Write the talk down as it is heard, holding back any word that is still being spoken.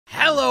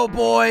Hello,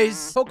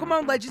 boys!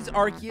 Pokemon Legends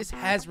Arceus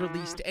has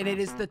released, and it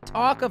is the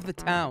talk of the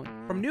town.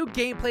 From new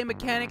gameplay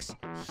mechanics,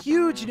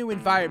 huge new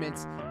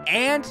environments,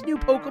 and new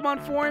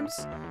Pokemon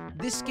forms,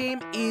 this game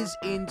is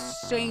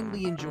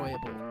insanely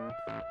enjoyable.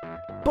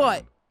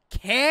 But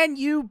can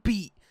you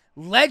beat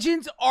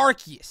Legends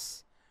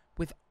Arceus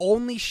with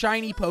only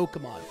shiny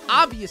Pokemon?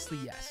 Obviously,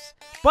 yes.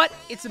 But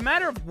it's a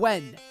matter of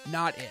when,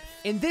 not if.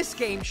 In this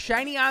game,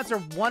 shiny odds are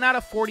 1 out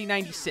of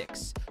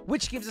 4096,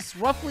 which gives us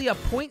roughly a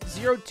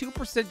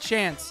 0.02%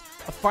 chance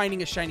of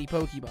finding a shiny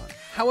Pokemon.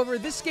 However,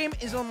 this game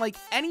is unlike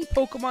any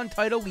Pokemon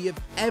title we have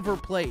ever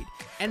played,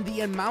 and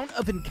the amount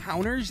of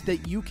encounters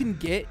that you can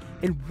get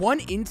in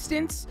one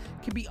instance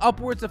can be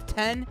upwards of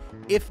 10,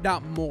 if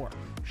not more.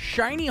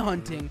 Shiny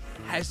hunting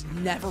has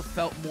never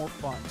felt more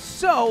fun.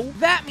 So,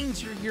 that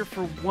means you're here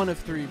for one of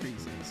 3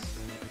 reasons.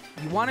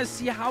 You want to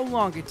see how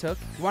long it took,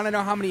 you want to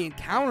know how many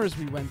encounters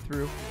we went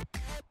through,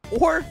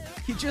 or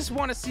you just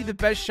want to see the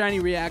best shiny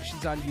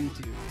reactions on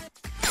YouTube.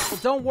 Well,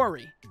 don't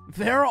worry,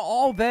 they're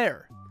all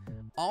there.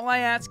 All I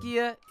ask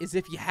you is,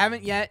 if you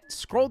haven't yet,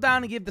 scroll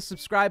down and give the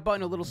subscribe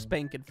button a little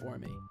spanking for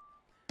me.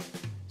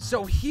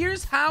 So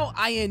here's how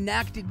I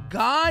enacted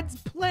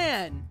God's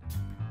plan,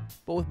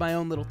 but with my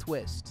own little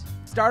twist.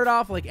 Started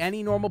off like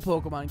any normal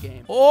Pokemon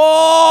game.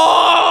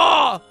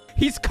 Oh!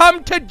 He's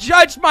come to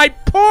judge my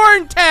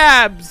porn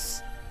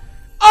tabs!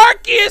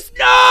 Arceus,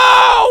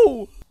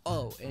 no!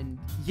 Oh, and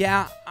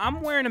yeah,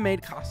 I'm wearing a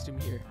maid costume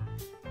here.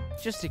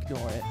 Just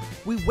ignore it.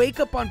 We wake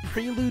up on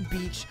Prelude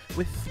Beach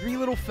with 3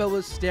 little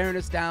fellas staring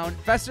us down.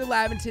 Professor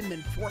Laventon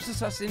then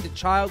forces us into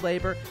child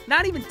labor,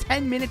 not even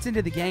 10 minutes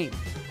into the game.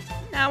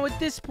 Now, at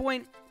this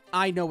point,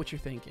 I know what you're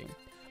thinking.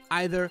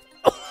 Either,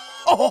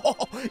 oh,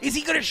 is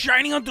he gonna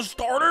shiny hunt the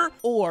starter?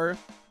 Or,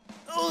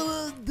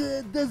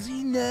 does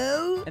he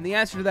know? And the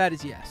answer to that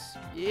is yes.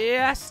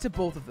 Yes to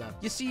both of them.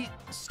 You see,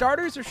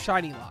 starters are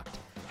shiny locked.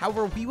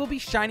 However, we will be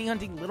shiny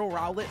hunting Little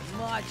Rowlet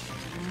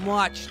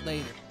much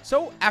later.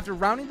 So, after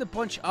rounding the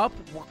bunch up,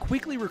 we're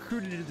quickly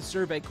recruited into the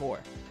Survey Corps.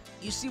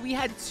 You see, we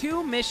had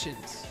 2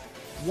 missions.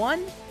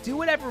 1, do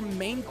whatever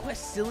main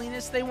quest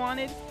silliness they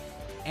wanted.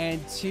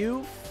 And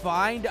 2,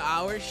 find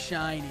our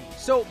shiny.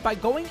 So, by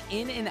going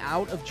in and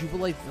out of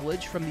Jubilife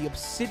Village from the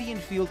Obsidian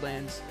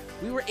Fieldlands,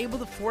 we were able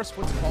to force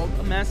what's called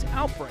a mass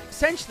outbreak.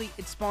 Essentially,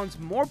 it spawns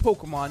more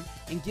Pokemon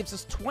and gives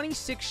us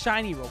 26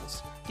 shiny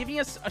rolls, giving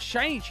us a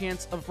shiny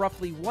chance of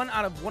roughly 1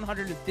 out of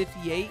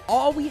 158.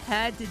 All we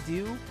had to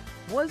do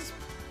was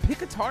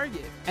pick a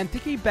target. And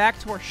thinking back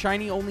to our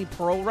shiny-only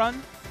Pearl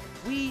run,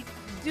 we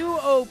do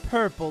owe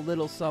Purple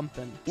little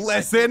something.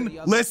 Listen,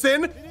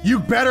 you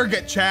better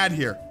get Chad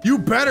here. You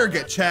better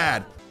get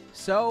Chad.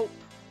 So,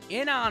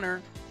 in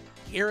honor,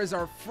 here is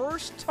our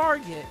first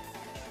target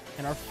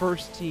and our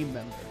first team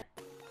member.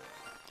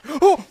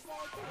 Oh!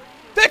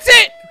 That's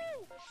it!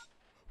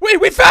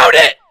 Wait, we found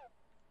it!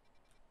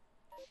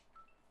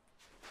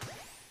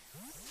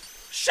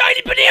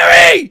 Shiny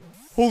Baneri!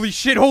 Holy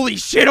shit, holy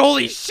shit,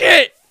 holy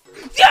shit!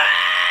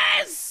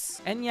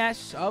 Yes! And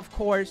yes, of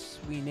course,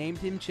 we named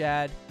him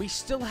Chad. We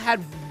still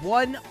had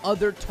 1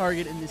 other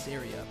target in this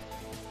area.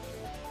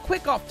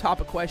 Quick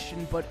off-topic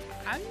question, but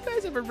have you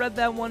guys ever read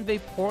that one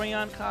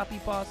Vaporeon copy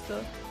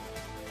pasta?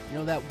 You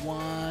know that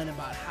one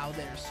about how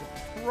they're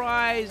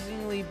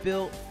surprisingly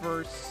built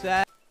for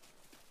sex?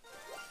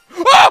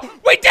 Oh!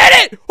 We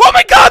did it! Oh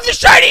my god, the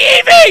shiny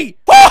Eevee!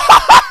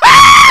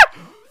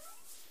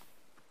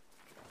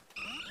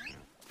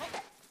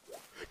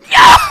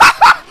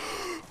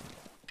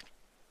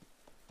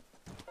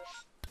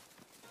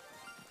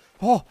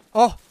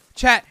 Oh,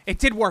 chat, it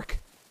did work.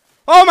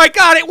 Oh my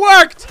god, it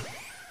worked!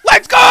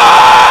 Let's go!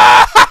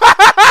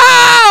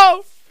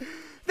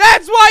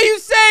 That's why you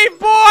save,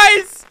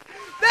 boys!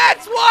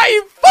 That's why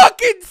you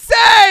fucking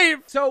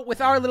save! So,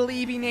 with our little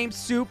Eevee named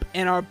Soup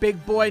and our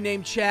big boy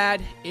named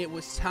Chad, it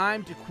was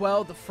time to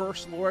quell the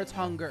First Lord's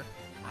hunger.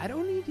 I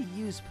don't need to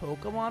use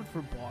Pokemon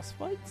for boss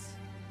fights?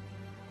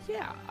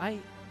 Yeah, I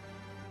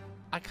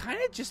kind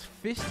of just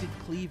fisted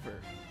Cleaver.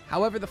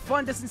 However, the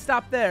fun doesn't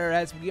stop there,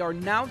 as we are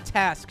now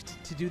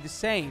tasked to do the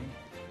same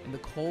in the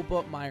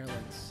Colebut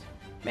Mirelands.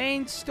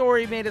 Main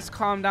story made us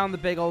calm down the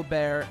big old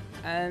bear,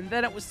 and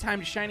then it was time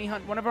to shiny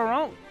hunt one of our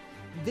own.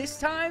 This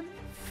time,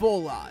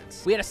 full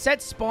odds. We had a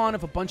set spawn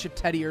of a bunch of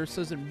Teddy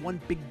Ursas and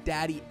 1 Big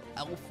Daddy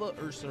Alpha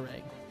Ursa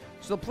egg.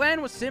 So the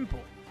plan was simple.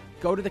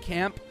 Go to the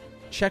camp,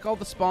 check all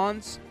the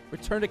spawns,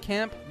 return to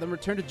camp, then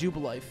return to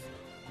Jubilife,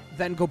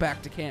 then go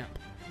back to camp.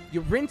 You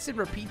rinse and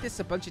repeat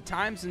this a bunch of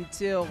times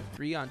until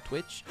 3 on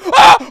Twitch.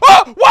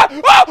 Oh! What?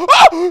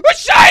 Oh! It's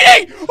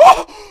shiny!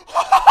 Oh!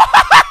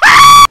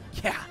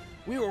 Yeah,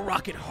 we were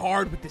rocking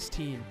hard with this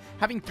team.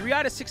 Having 3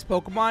 out of 6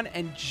 Pokemon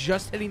and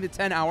just hitting the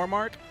 10-hour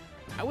mark,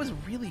 I was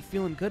really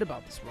feeling good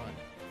about this run.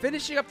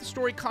 Finishing up the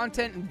story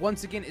content and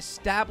once again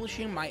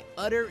establishing my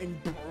utter and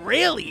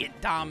brilliant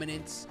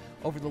dominance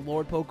over the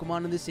Lord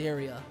Pokemon in this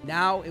area.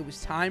 Now it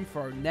was time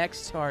for our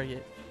next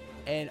target.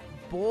 And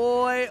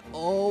boy,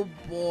 oh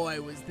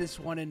boy, was this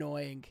one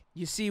annoying.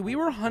 You see, we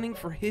were hunting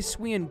for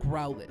Hisui and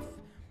Growlithe.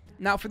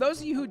 Now, for those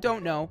of you who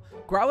don't know,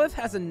 Growlithe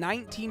has a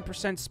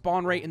 19%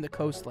 spawn rate in the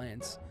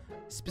coastlands,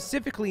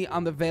 specifically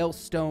on the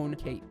Veilstone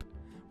Cape,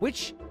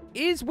 which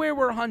is where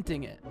we're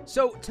hunting it.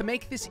 So, to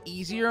make this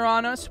easier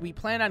on us, we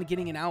plan on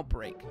getting an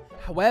outbreak.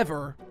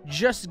 However,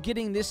 just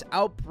getting this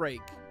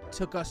outbreak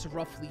took us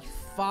roughly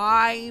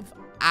 5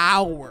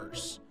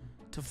 hours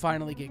to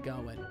finally get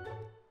going.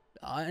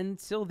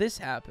 Until this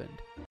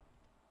happened.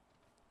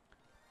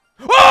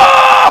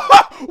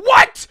 Oh!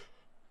 What?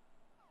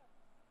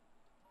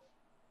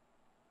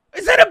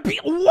 Is that a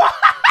what?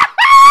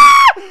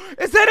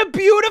 Is that a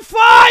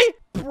Beautify?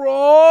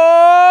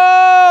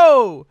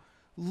 Bro!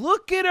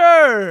 Look at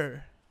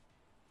her!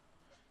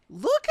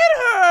 Look at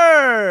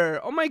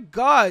her! Oh my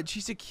god,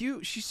 she's so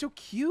cute.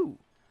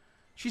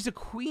 She's a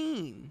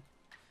queen.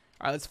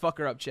 Alright, let's fuck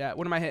her up, chat.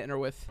 What am I hitting her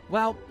with?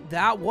 Well,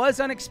 that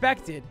was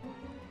unexpected.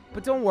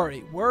 But don't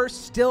worry, we're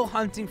still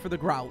hunting for the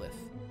Growlithe.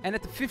 And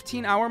at the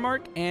 15-hour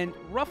mark, and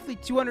roughly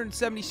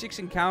 276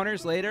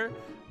 encounters later,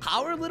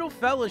 our little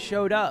fella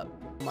showed up.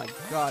 Oh my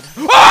god.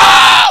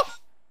 Oh!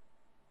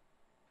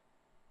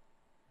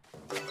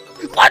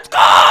 Let's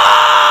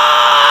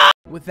go!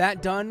 With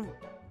that done,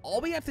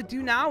 all we have to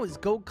do now is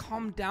go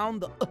calm down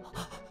the...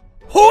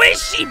 Who is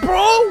she,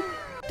 bro?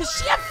 Does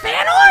she have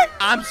fan art?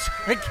 I'm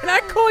sorry, can I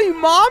call you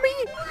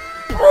mommy?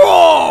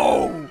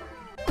 Bro!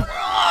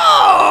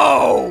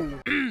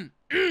 Bro!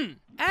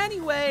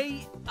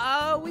 Anyway,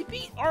 we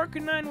beat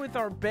Arcanine with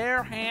our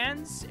bare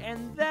hands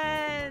and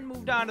then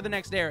moved on to the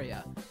next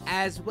area,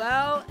 as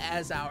well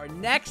as our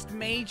next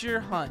major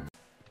hunt.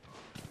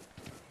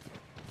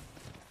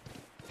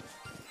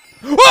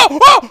 Oh!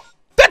 Oh!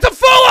 That's a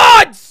full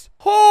odds!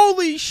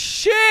 Holy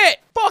shit!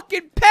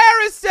 Fucking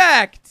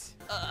Parasect!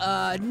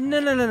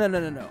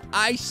 No.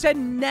 I said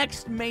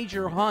next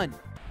major hunt.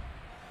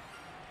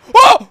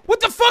 Oh!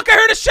 What the fuck? I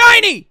heard a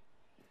shiny!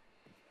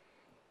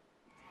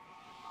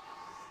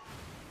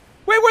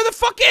 Wait, where the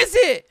fuck is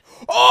it?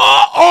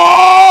 Oh!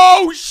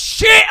 Oh!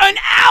 Shit! An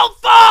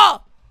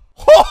alpha!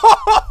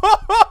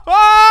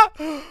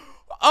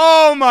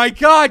 Oh my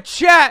god,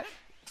 chat!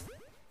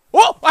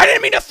 Oh! I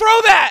didn't mean to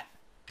throw that!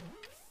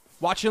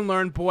 Watch and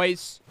learn,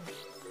 boys.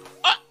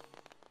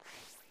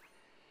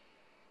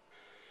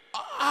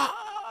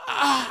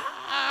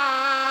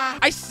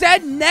 I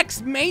said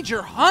next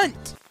major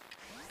hunt.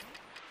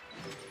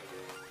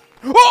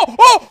 Oh!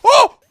 Oh!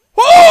 Oh!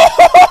 Oh!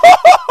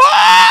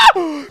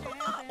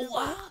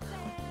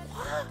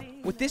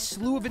 With this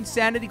slew of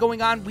insanity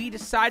going on, we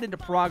decided to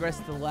progress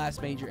to the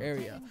last major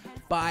area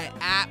by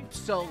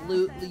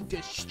absolutely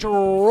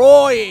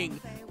destroying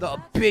the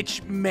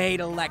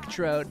bitch-made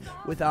Electrode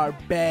with our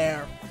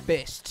bare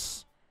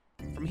fists.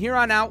 From here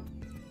on out,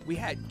 we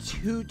had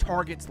 2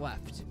 targets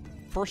left.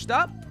 First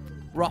up,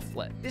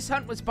 Rufflet. This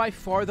hunt was by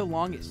far the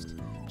longest,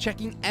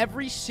 checking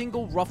every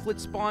single Rufflet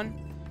spawn,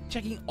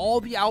 checking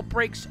all the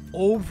outbreaks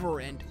over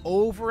and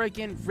over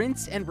again,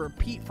 rinse and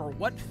repeat for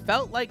what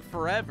felt like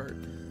forever,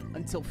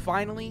 until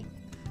finally,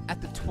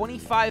 at the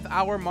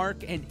 25-hour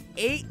mark, an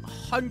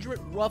 800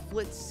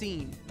 Rufflet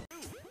seen.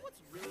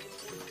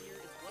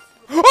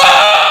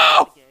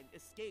 Oh!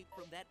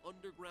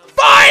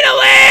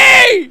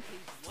 Finally!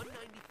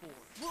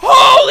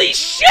 Holy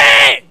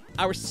shit!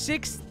 Our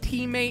 6th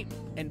teammate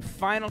and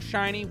final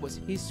shiny was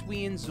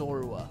Hisuian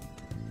Zorua.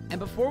 And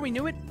before we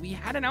knew it, we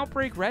had an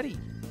outbreak ready.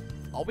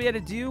 All we had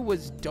to do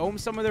was dome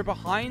some of their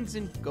behinds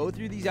and go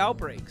through these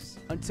outbreaks.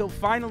 Until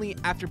finally,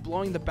 after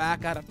blowing the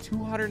back out of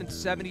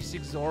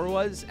 276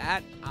 Zoruas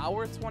at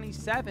hour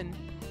 27,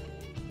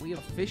 we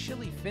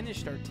officially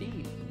finished our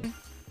team.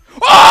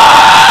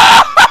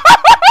 Oh!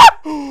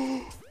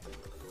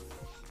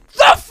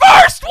 The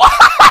first one!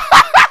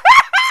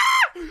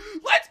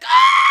 Let's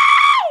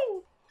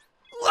go!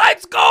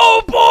 Let's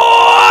go,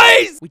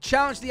 boys! We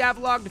challenged the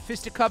Avalog to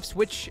fisticuffs,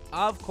 which,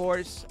 of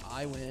course,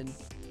 I win.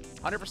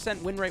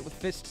 100% win rate with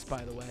fists,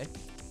 by the way.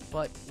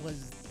 But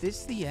was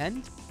this the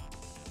end?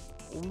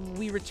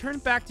 We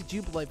returned back to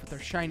Jubilife with our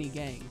shiny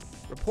gang,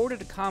 reported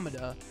to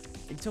Kamada,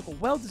 and took a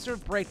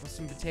well-deserved break with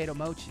some potato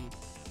mochi.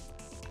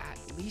 At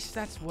least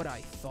that's what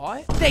I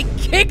thought. They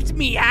kicked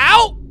me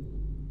out?!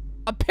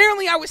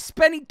 Apparently I was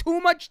spending too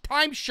much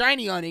time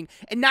shiny hunting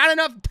and not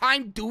enough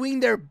time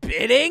doing their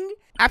bidding?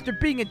 After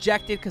being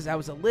ejected because I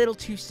was a little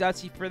too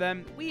sussy for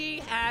them, we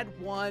had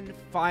one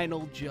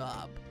final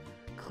job.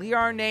 Clear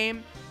our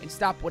name and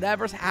stop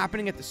whatever's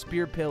happening at the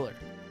Spear Pillar.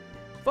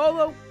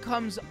 Volo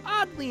comes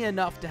oddly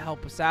enough to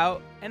help us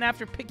out, and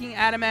after picking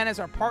Adaman as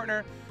our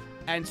partner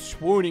and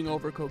swooning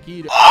over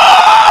Kokita.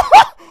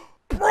 Oh!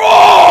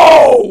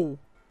 Bro!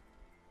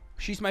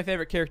 She's my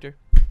favorite character.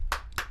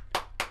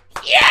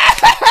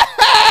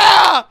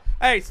 Yeah!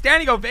 Hey,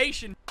 standing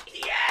ovation.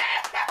 Yeah!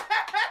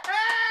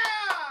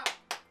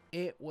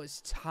 It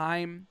was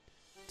time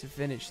to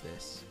finish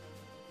this.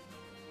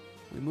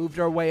 We moved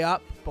our way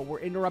up, but were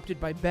interrupted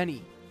by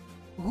Benny,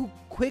 who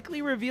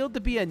quickly revealed to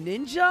be a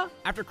ninja.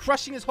 After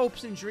crushing his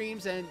hopes and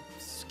dreams and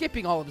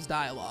skipping all of his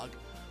dialogue,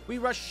 we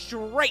rushed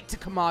straight to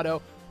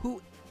Kamado,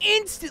 who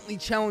instantly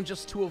challenged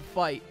us to a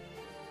fight.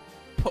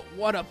 But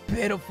what a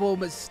pitiful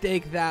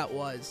mistake that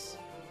was.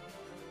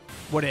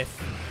 What if?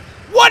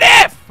 What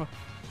if?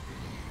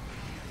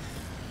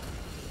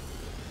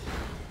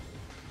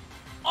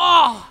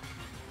 Oh!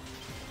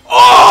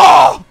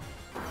 Oh!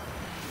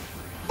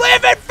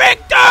 Live it,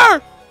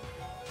 Victor!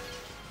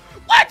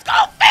 Let's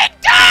go,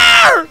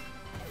 Victor!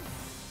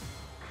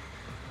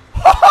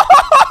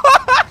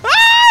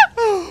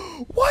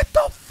 What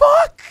the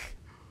fuck?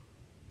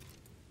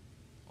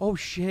 Oh,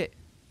 shit.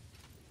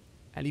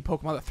 Any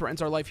Pokemon that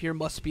threatens our life here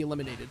must be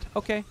eliminated.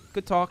 Okay,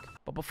 good talk.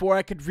 But before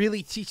I could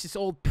really teach this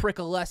old prick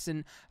a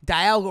lesson,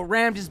 Dialga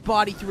rammed his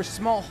body through a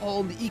small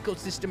hole in the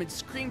ecosystem and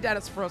screamed at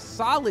us for a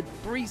solid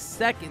 3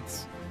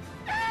 seconds.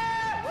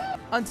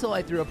 Until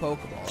I threw a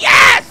Pokeball.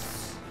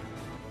 Yes!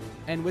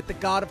 And with the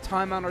God of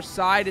Time on our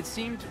side, it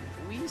seemed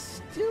we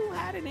still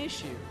had an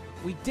issue.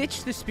 We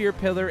ditched the Spear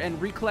Pillar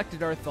and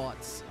recollected our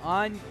thoughts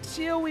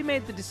until we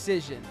made the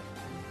decision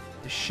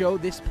to show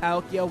this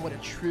Palkia what a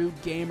true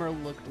gamer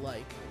looked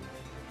like.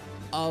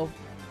 Oh,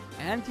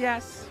 and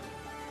yes,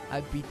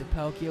 I beat the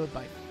Palkia with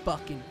my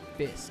fucking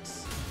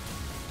fists.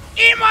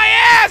 Eat my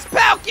ass,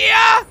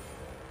 Palkia!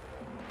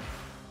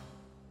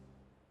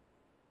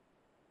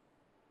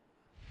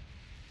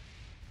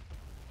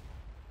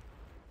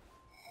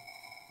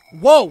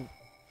 Whoa!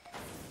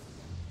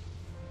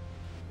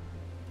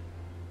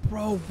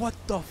 Bro, what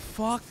the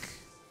fuck?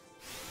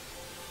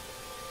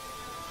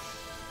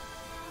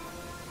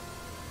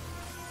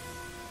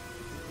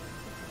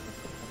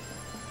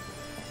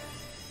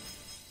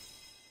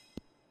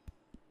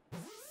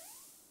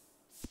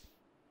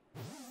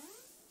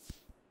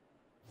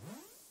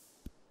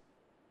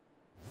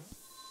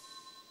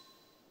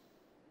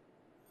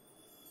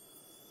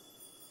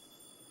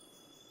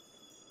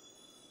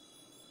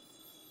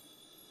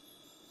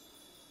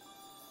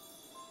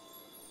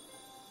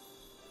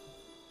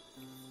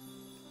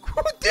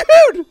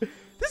 Dude!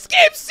 This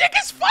game's sick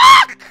as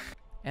fuck!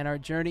 And our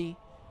journey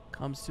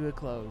comes to a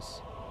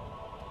close.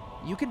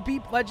 You can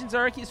beat Legends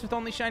Arceus with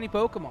only shiny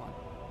Pokemon.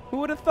 Who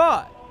would have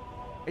thought?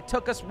 It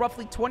took us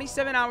roughly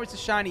 27 hours of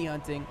shiny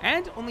hunting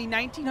and only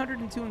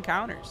 1,902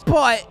 encounters.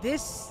 But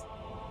this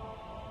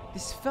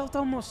felt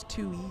almost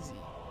too easy.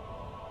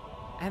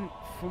 And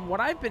from what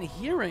I've been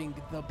hearing,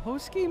 the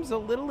post-game's a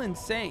little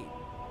insane.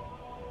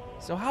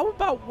 So how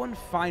about one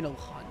final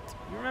hunt?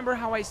 You remember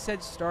how I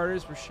said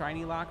starters were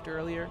shiny locked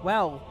earlier?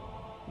 Well,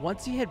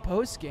 once you hit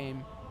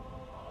post-game,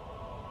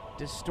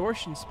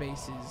 distortion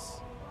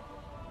spaces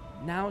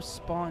now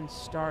spawn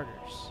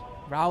starters.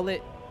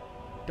 Rowlet,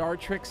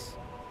 Dartrix,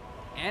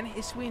 and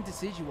Hisui and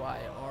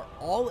Decidueye are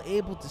all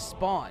able to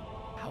spawn.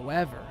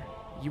 However,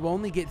 you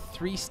only get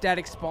 3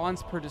 static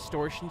spawns per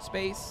distortion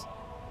space,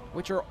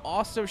 which are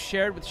also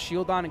shared with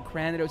Shieldon and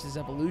Cranidos'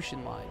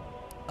 evolution line.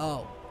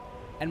 Oh,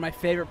 and my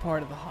favorite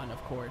part of the hunt,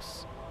 of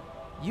course.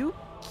 You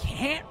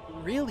can't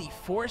really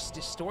force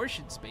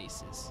distortion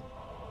spaces,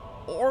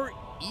 or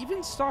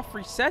even soft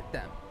reset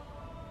them.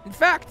 In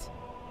fact,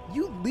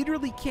 you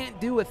literally can't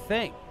do a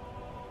thing.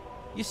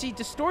 You see,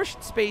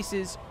 distortion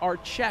spaces are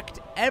checked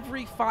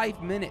every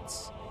 5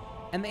 minutes,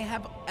 and they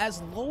have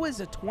as low as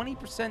a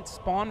 20%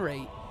 spawn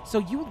rate, so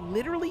you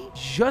literally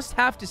just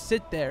have to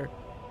sit there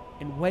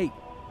and wait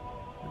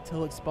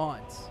until it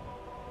spawns.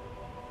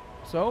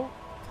 So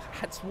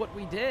that's what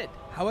we did.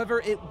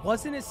 However, it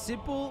wasn't as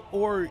simple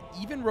or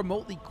even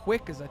remotely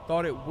quick as I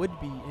thought it would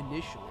be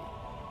initially.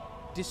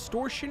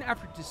 Distortion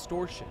after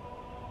distortion,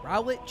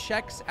 Rowlet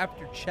checks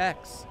after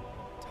checks.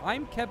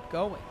 Time kept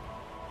going,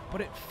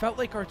 but it felt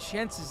like our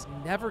chances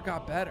never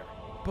got better.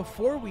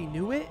 Before we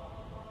knew it,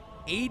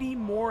 80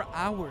 more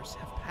hours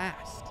have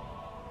passed.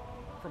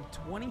 From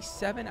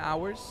 27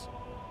 hours,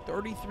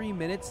 33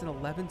 minutes and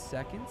 11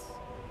 seconds,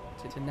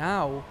 to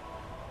now,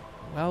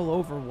 well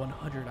over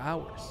 100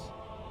 hours.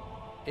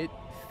 It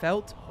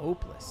felt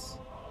hopeless.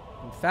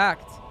 In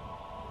fact,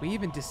 we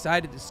even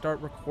decided to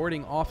start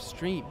recording off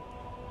stream.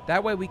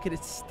 That way we could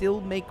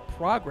still make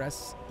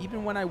progress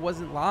even when I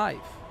wasn't live.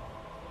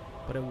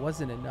 But it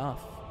wasn't enough.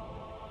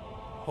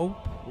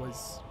 Hope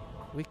was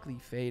quickly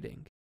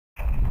fading.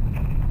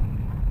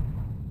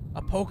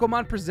 A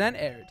Pokemon Present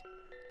aired.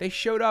 They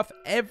showed off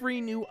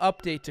every new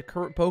update to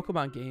current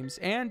Pokemon games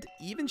and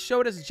even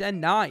showed us Gen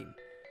 9.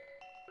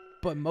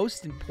 But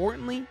most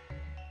importantly,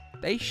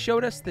 they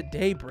showed us the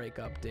Daybreak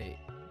update.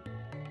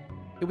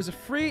 It was a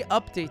free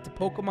update to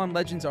Pokemon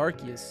Legends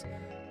Arceus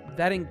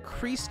that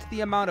increased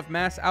the amount of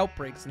mass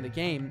outbreaks in the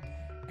game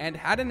and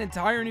had an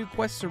entire new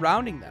quest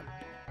surrounding them.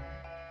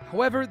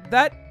 However,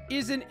 that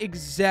isn't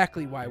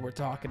exactly why we're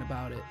talking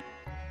about it.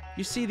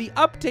 You see, the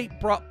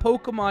update brought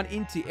Pokemon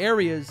into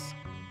areas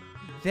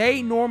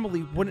they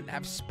normally wouldn't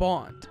have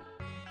spawned.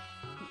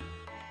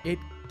 It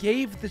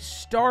gave the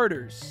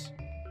starters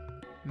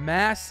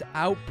mass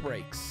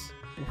outbreaks.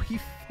 We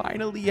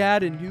finally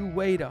had a new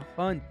way to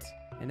hunt.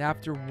 And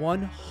after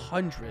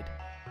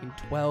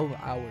 112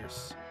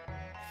 hours,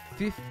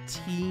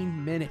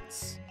 15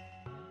 minutes,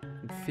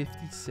 and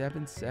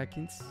 57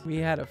 seconds, we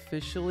had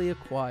officially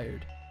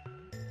acquired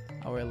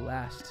our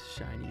last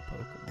shiny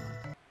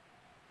Pokemon.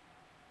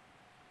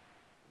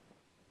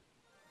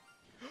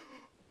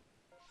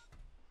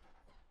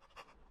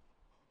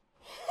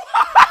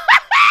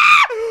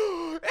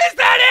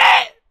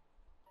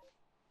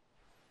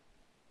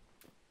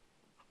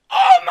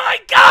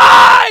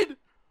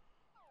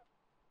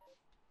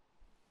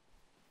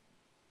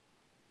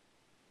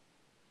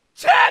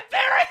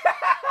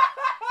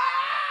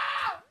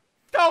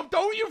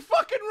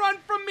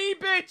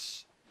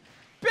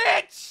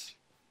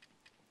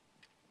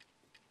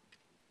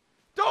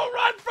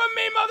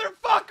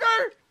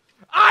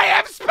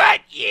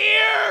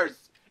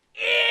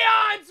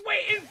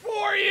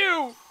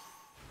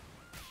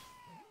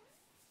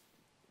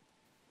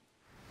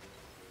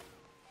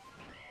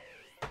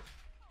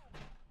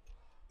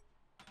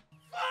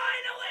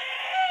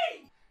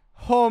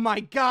 Oh my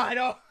god.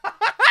 Oh.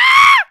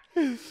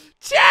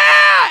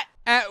 Chat!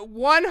 At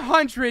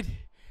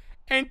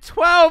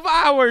 112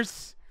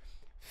 hours,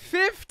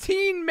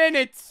 15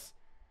 minutes,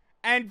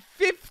 and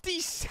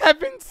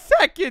 57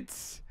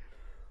 seconds,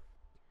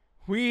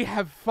 we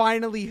have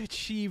finally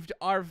achieved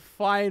our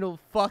final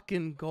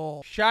fucking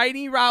goal.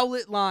 Shiny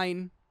Rowlet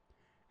line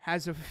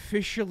has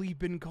officially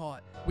been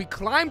caught. We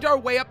climbed our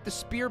way up the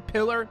spear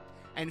pillar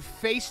and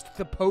faced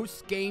the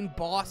post-game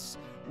boss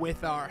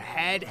with our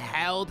head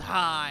held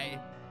high.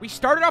 We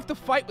started off the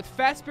fight with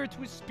Fast Spear to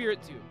his Spirit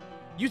Tube.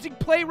 Using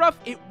Play Rough,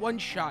 it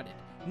one-shotted.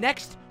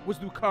 Next was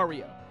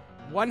Lucario.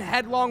 One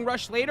headlong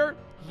rush later,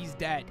 he's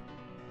dead.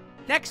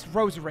 Next,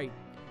 Roserade.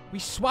 We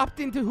swapped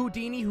into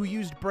Houdini, who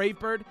used Brave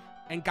Bird,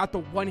 and got the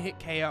one-hit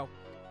KO.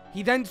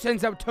 He then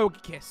sends out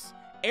Togekiss.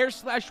 Air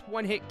Slash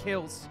one-hit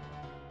kills.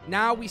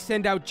 Now we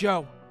send out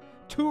Joe.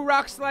 2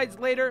 Rock Slides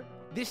later,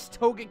 this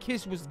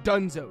Togekiss was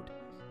donezoed.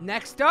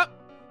 Next up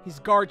is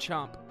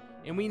Garchomp,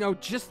 and we know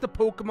just the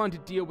Pokemon to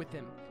deal with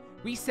him.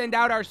 We send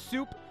out our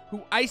Soup,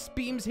 who Ice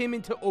Beams him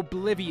into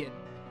oblivion.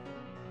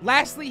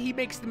 Lastly, he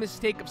makes the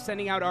mistake of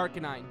sending out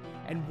Arcanine,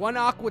 and 1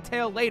 Aqua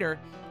Tail later,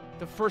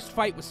 the first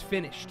fight was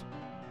finished.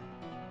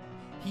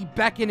 He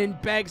beckons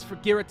and begs for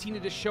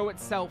Giratina to show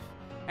itself,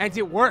 and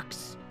it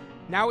works.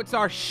 Now it's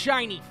our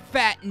shiny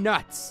fat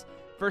nuts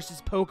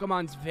versus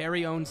Pokemon's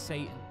very own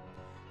Satan.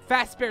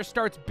 Fast Bear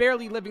starts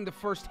barely living the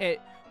first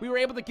hit. We were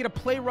able to get a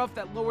Play Rough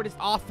that lowered his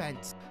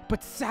offense,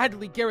 but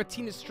sadly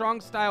Giratina's strong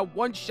style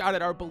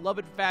one-shotted our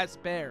beloved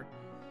Fast Bear.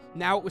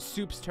 Now it was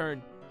Soup's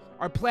turn.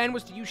 Our plan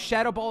was to use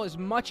Shadow Ball as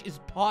much as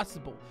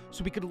possible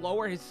so we could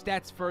lower his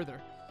stats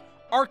further.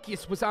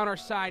 Arceus was on our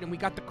side and we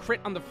got the crit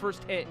on the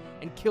first hit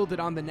and killed it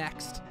on the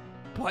next.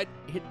 But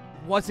it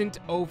wasn't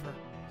over.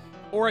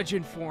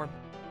 Origin form.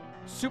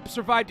 Soup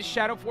survived a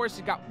Shadow Force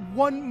and got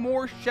 1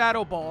 more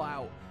Shadow Ball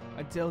out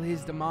until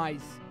his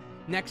demise.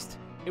 Next,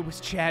 it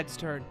was Chad's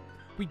turn.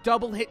 We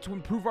double hit to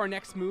improve our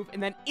next move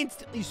and then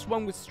instantly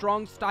swung with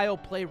strong style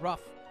Play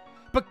Rough.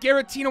 But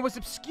Giratina was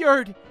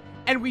obscured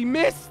and we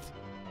missed.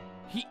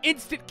 He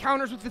instant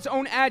counters with his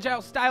own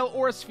agile style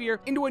Aura Sphere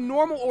into a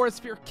normal Aura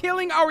Sphere,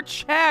 killing our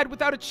Chad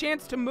without a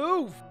chance to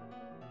move.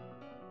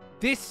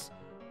 This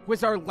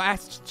was our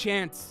last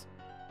chance.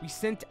 We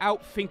sent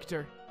out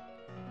Finctor.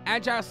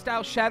 Agile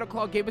style Shadow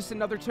Claw gave us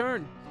another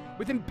turn.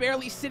 With him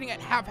barely sitting at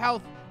half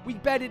health, we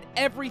betted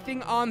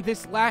everything on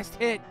this last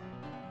hit.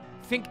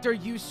 Finctor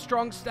used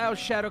strong style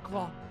Shadow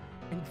Claw,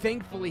 and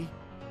thankfully,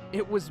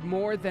 it was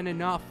more than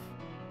enough.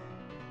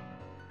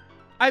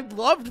 I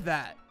loved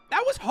that.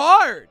 That was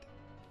hard.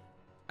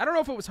 I don't know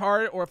if it was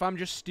hard or if I'm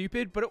just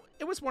stupid, but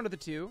it was one of the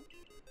two.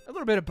 A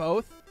little bit of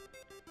both.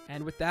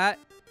 And with that,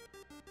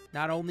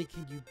 not only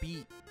can you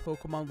beat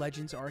Pokemon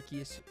Legends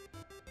Arceus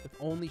with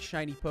only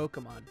shiny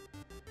Pokemon,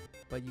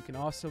 but you can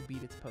also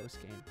beat its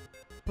post-game.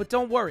 But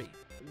don't worry,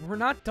 we're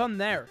not done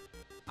there.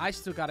 I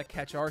still gotta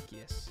catch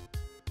Arceus.